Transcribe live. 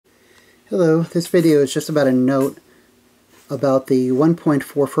Hello, this video is just about a note about the 1.4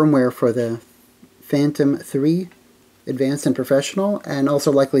 firmware for the Phantom 3 Advanced and Professional, and also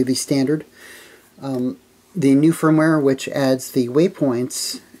likely the Standard. The new firmware, which adds the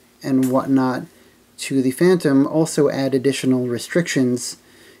waypoints and whatnot to the Phantom, also add additional restrictions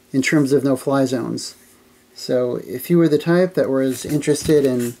in terms of no-fly zones. So if you were the type that was interested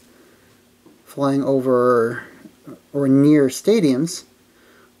in flying over or near stadiums,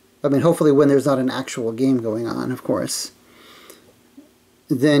 I mean, hopefully when there's not an actual game going on, of course,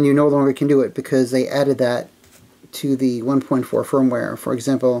 then you no longer can do it because they added that to the 1.4 firmware. For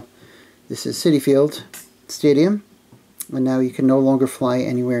example, this is Citi Field Stadium, and now you can no longer fly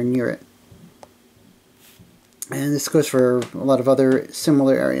anywhere near it. And this goes for a lot of other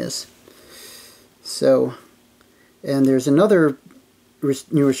similar areas. So, and there's another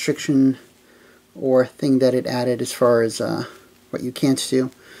new restriction or thing that it added as far as what you can't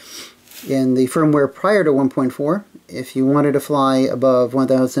do. In the firmware prior to 1.4, if you wanted to fly above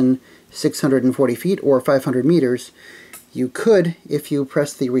 1,640 feet or 500 meters, you could if you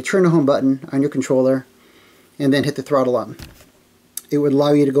press the return to home button on your controller and then hit the throttle up. It would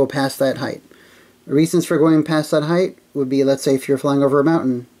allow you to go past that height. Reasons for going past that height would be, let's say if you're flying over a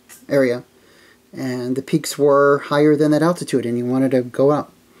mountain area and the peaks were higher than that altitude and you wanted to go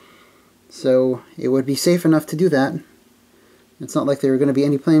up. So it would be safe enough to do that. It's not like there are going to be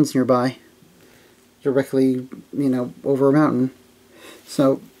any planes nearby directly, over a mountain.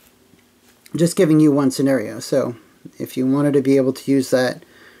 So just giving you one scenario. So if you wanted to be able to use that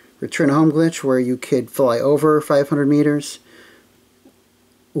return home glitch where you could fly over 500 meters,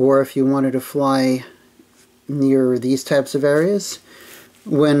 or if you wanted to fly near these types of areas,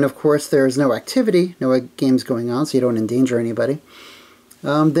 when of course there's no activity, no games going on, so you don't endanger anybody,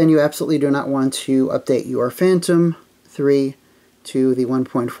 then you absolutely do not want to update your Phantom 3 to the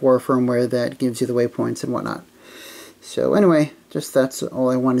 1.4 firmware that gives you the waypoints and whatnot. So anyway, just that's all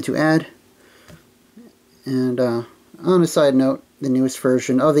I wanted to add. And on a side note, the newest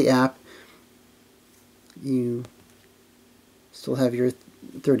version of the app, you still have your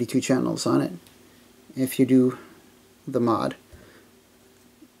 32 channels on it if you do the mod,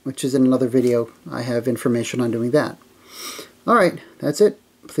 which is in another video. I have information on doing that. Alright, that's it.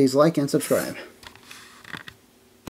 Please like and subscribe.